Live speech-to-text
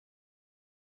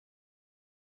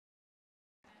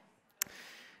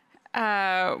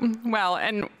Well,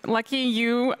 and lucky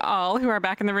you all who are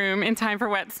back in the room in time for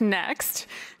what's next,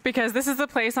 because this is the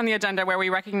place on the agenda where we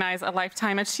recognize a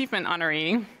Lifetime Achievement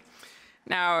Honoree.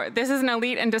 Now, this is an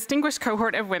elite and distinguished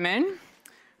cohort of women.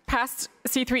 Past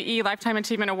C3E Lifetime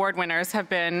Achievement Award winners have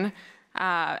been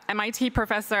MIT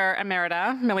Professor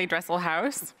Emerita Millie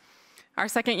Dresselhaus. Our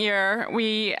second year,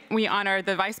 we honored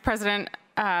the Vice President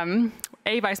of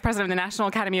the National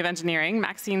Academy of Engineering,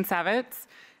 Maxine Savitz.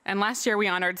 And last year, we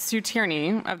honored Sue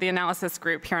Tierney of the Analysis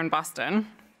Group here in Boston.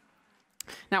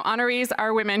 Now, honorees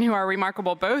are women who are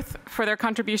remarkable both for their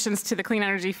contributions to the clean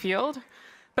energy field,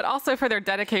 but also for their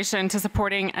dedication to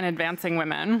supporting and advancing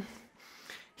women.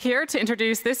 Here to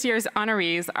introduce this year's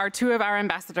honorees are two of our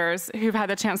ambassadors who've had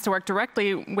the chance to work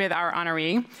directly with our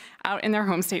honoree out in their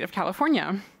home state of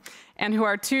California, and who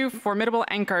are two formidable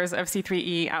anchors of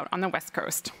C3E out on the West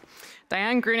Coast.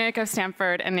 Dian Grueneich of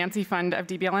Stanford and Nancy Pfund of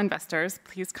DBL Investors,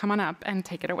 please come on up and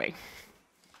take it away.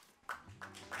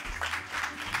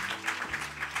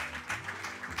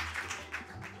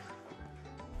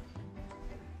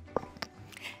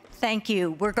 Thank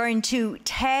you. We're going to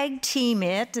tag team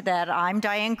it that I'm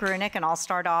Dian Grueneich, and I'll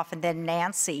start off, and then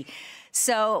Nancy.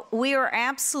 So we are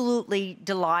absolutely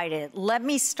delighted. Let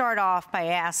me start off by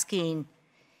asking,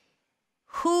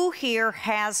 who here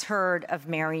has heard of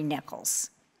Mary Nichols?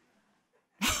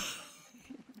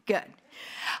 Good.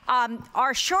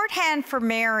 Our shorthand for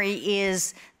Mary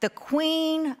is the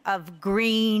Queen of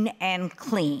Green and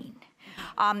Clean.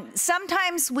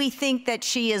 Sometimes we think that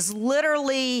she is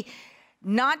literally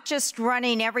not just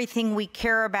running everything we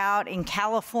care about in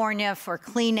California for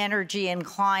clean energy and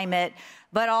climate,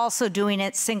 but also doing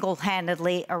it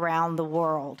single-handedly around the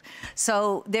world.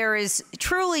 So there is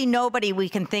truly nobody we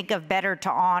can think of better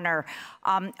to honor.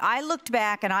 I looked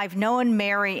back, and I've known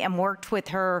Mary and worked with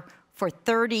her for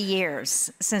 30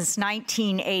 years, since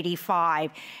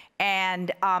 1985.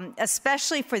 And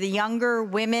especially for the younger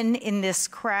women in this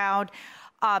crowd,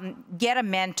 get a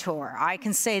mentor. I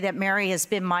can say that Mary has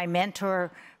been my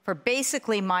mentor for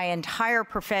basically my entire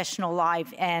professional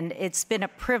life, and it's been a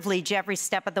privilege every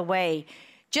step of the way.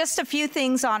 Just a few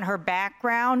things on her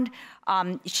background.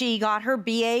 She got her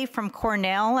BA from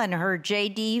Cornell and her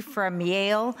JD from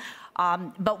Yale,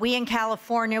 but we in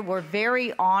California were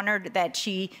very honored that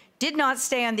she did not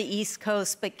stay on the East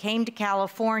Coast, but came to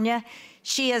California.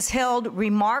 She has held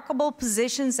remarkable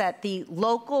positions at the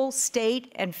local,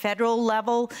 state, and federal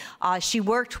level. She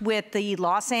worked with the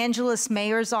Los Angeles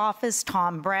Mayor's Office,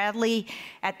 Tom Bradley.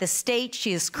 At the state,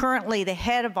 she is currently the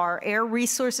head of our Air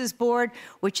Resources Board,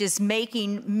 which is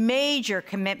making major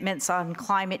commitments on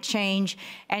climate change.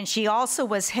 And she also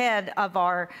was head of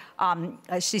our,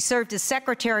 she served as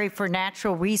Secretary for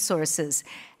Natural Resources.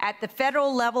 At the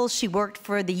federal level, she worked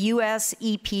for the US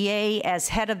EPA as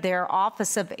head of their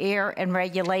Office of Air and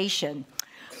Regulation.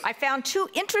 I found two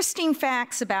interesting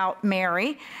facts about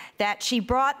Mary: that she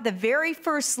brought the very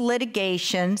first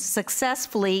litigation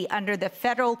successfully under the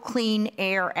Federal Clean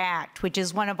Air Act, which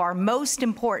is one of our most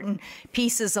important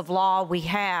pieces of law we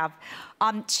have.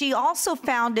 She also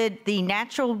founded the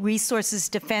Natural Resources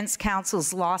Defense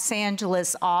Council's Los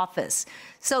Angeles office.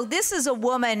 So this is a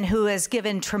woman who has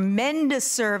given tremendous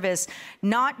service,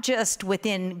 not just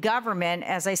within government,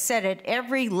 as I said, at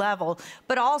every level,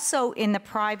 but also in the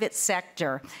private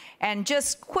sector. And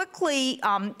just quickly,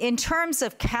 in terms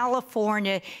of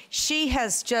California, she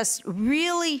has just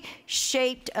really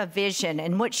shaped a vision.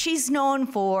 And what she's known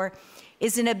for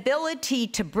is an ability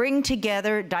to bring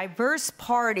together diverse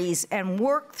parties and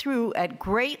work through at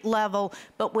great level,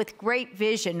 but with great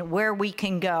vision where we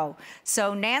can go.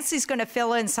 So Nancy's going to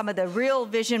fill in some of the real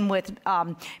vision with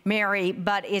Mary,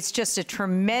 but it's just a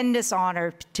tremendous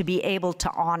honor to be able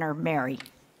to honor Mary.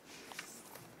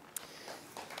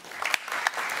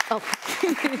 Oh.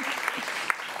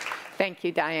 Thank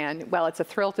you, Diane. Well, it's a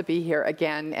thrill to be here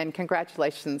again, and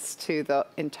congratulations to the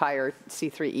entire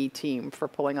C3E team for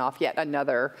pulling off yet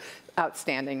another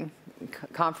outstanding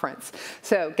conference.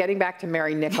 So getting back to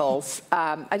Mary Nichols,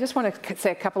 I just want to say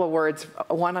a couple of words,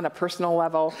 one on a personal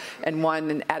level and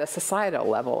one at a societal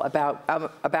level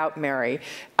about Mary.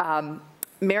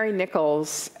 Mary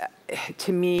Nichols,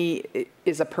 to me,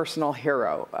 is a personal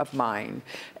hero of mine.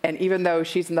 And even though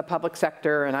she's in the public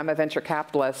sector and I'm a venture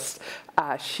capitalist,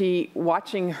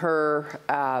 watching her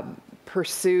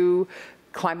pursue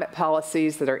climate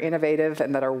policies that are innovative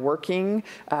and that are working,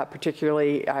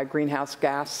 particularly greenhouse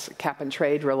gas cap and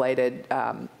trade related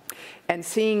and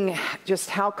seeing just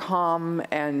how calm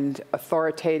and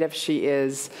authoritative she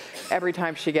is every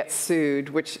time she gets sued,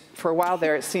 which for a while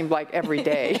there it seemed like every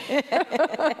day.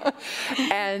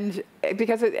 And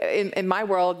because in my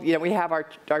world, we have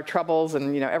our troubles,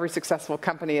 and every successful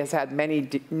company has had many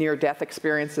near-death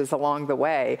experiences along the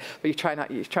way, but you try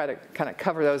to kind of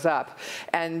cover those up,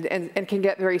 and can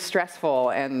get very stressful,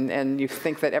 and you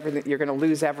think that you're going to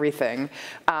lose everything,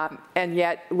 and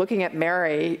yet looking at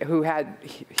Mary, who had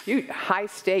huge, high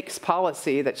stakes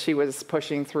policy that she was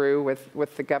pushing through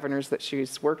with the governors that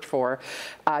she's worked for,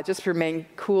 just remained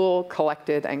cool,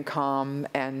 collected, and calm,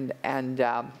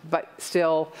 but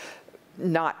still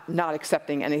not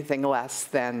accepting anything less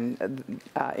than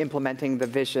implementing the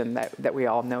vision that we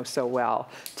all know so well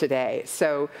today.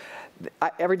 So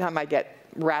every time I get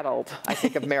rattled, I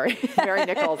think of Mary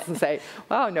Nichols and say,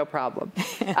 oh, no problem.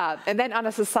 And then on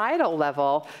a societal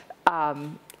level,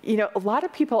 a lot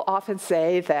of people often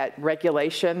say that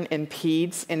regulation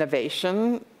impedes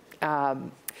innovation,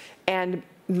 and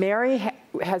Mary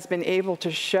has been able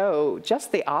to show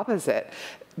just the opposite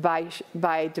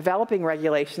by developing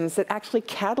regulations that actually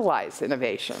catalyze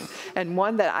innovation. And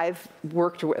one that I've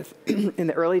worked with in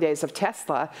the early days of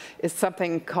Tesla is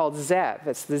something called ZEV.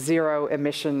 It's the Zero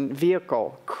Emission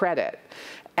Vehicle Credit.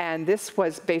 And this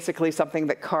was basically something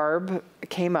that CARB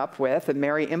came up with and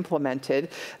Mary implemented,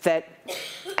 that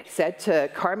said to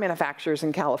car manufacturers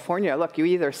in California, look, you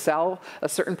either sell a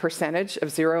certain percentage of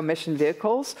zero-emission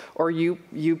vehicles, or you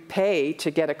pay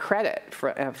to get a credit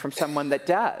from someone that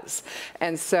does.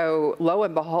 And so, lo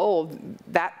and behold,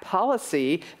 that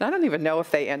policy, and I don't even know if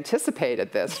they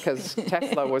anticipated this, because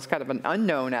Tesla was kind of an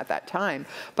unknown at that time,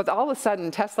 but all of a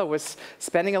sudden, Tesla was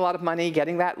spending a lot of money,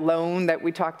 getting that loan that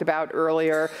we talked about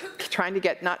earlier, trying to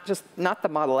get not the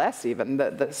Model S even,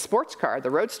 the sports car,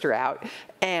 the Roadster out,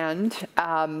 and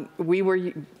we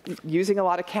were using a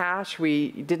lot of cash.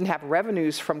 We didn't have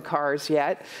revenues from cars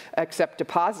yet, except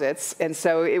deposits, and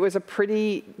so it was a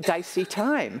pretty dicey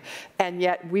time. And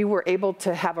yet we were able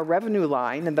to have a revenue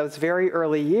line in those very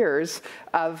early years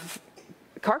of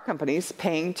car companies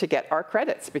paying to get our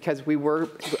credits, because we were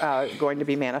going to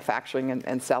be manufacturing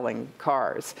and selling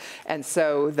cars. And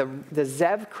so the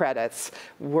ZEV credits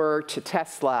were to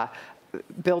Tesla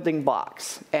building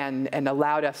blocks and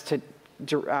allowed us to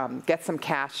get some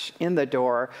cash in the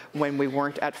door when we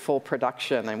weren't at full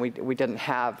production and we didn't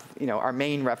have our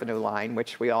main revenue line,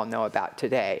 which we all know about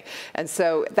today. And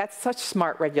so that's such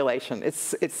smart regulation.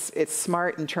 It's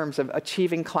smart in terms of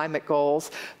achieving climate goals,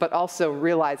 but also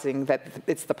realizing that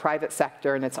it's the private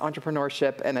sector and it's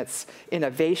entrepreneurship and it's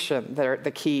innovation that are the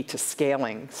key to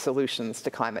scaling solutions to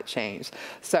climate change.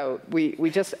 So we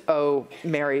just owe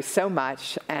Mary so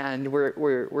much, and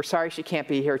we're sorry she can't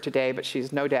be here today, but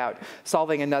she's no doubt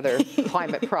solving another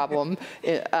climate problem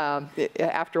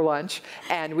after lunch.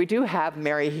 And we do have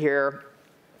Mary here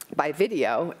by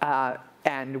video,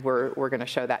 and we're going to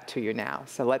show that to you now.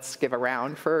 So let's give a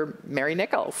round for Mary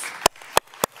Nichols.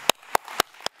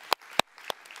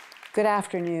 Good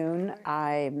afternoon.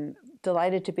 I'm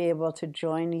delighted to be able to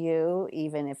join you,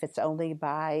 even if it's only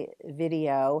by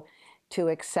video, to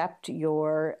accept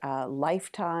your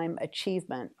Lifetime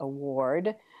Achievement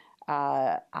Award.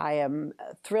 I am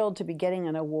thrilled to be getting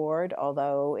an award,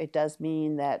 although it does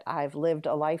mean that I've lived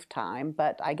a lifetime,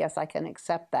 but I guess I can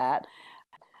accept that.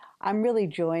 I'm really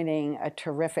joining a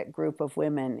terrific group of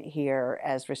women here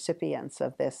as recipients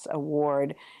of this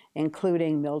award,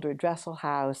 including Mildred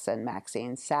Dresselhaus and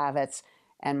Maxine Savitz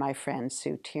and my friend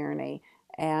Sue Tierney.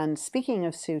 And speaking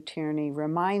of Sue Tierney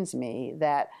reminds me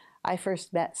that I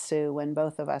first met Sue when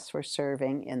both of us were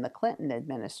serving in the Clinton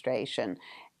administration.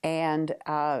 And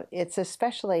it's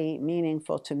especially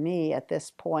meaningful to me at this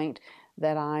point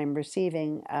that I'm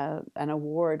receiving an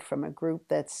award from a group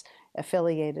that's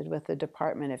affiliated with the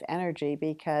Department of Energy,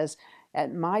 because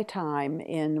at my time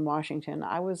in Washington,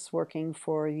 I was working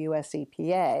for US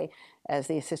EPA as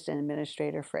the Assistant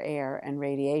Administrator for Air and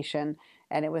Radiation,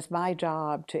 and it was my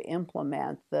job to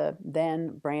implement the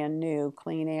then brand new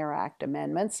Clean Air Act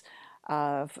amendments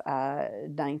of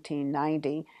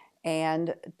 1990.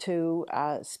 And to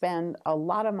spend a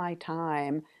lot of my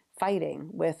time fighting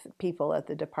with people at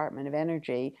the Department of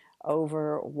Energy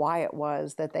over why it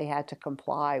was that they had to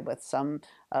comply with some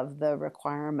of the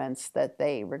requirements that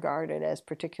they regarded as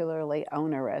particularly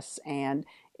onerous and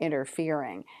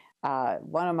interfering.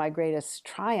 One of my greatest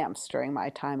triumphs during my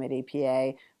time at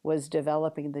EPA was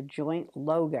developing the joint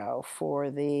logo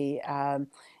for the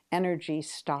Energy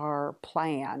Star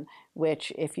plan,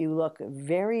 which, if you look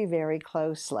very, very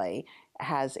closely,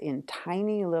 has in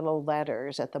tiny little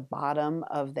letters at the bottom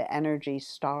of the Energy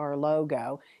Star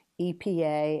logo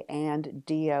EPA, and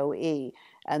DOE.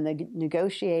 And the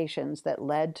negotiations that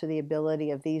led to the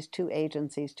ability of these two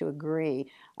agencies to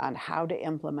agree on how to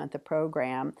implement the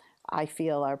program, I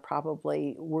feel are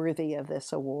probably worthy of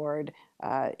this award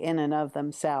in and of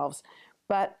themselves.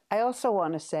 But I also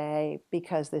want to say,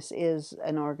 because this is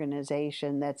an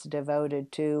organization that's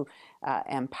devoted to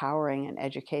empowering and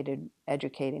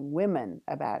educating women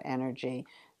about energy,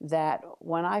 that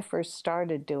when I first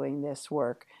started doing this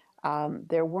work,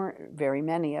 there weren't very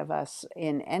many of us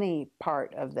in any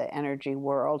part of the energy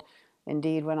world.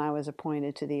 Indeed, when I was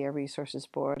appointed to the Air Resources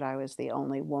Board, I was the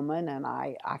only woman, and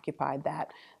I occupied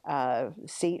that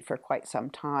seat for quite some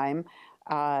time.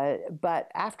 But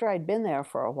after I'd been there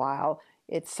for a while,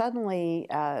 it suddenly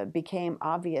became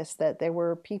obvious that there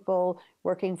were people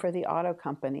working for the auto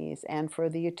companies and for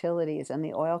the utilities and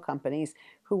the oil companies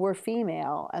who were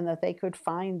female, and that they could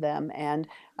find them and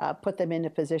put them into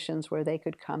positions where they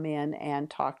could come in and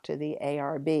talk to the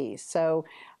ARB. So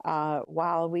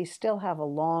while we still have a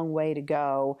long way to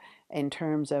go in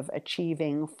terms of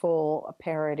achieving full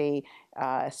parity,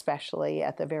 especially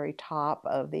at the very top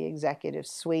of the executive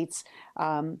suites,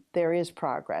 there is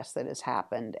progress that has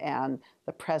happened, and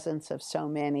the presence of so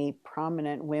many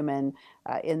prominent women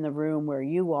in the room where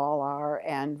you all are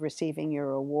and receiving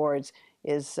your awards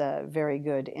is a very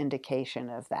good indication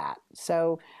of that.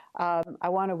 So I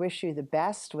want to wish you the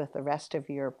best with the rest of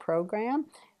your program,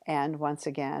 and once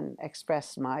again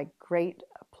express my great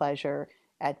pleasure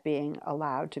at being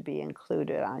allowed to be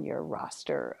included on your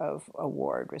roster of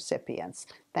award recipients.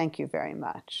 Thank you very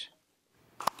much.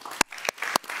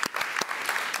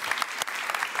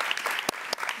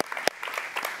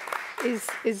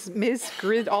 Is Ms.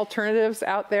 Grid Alternatives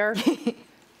out there?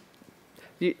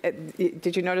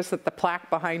 Did you notice that the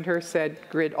plaque behind her said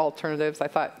Grid Alternatives? I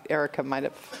thought Erica might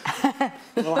have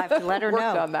We'll have to let her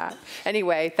worked know. on that.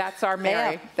 Anyway, that's our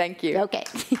Mary. Yeah. Thank you. Okay.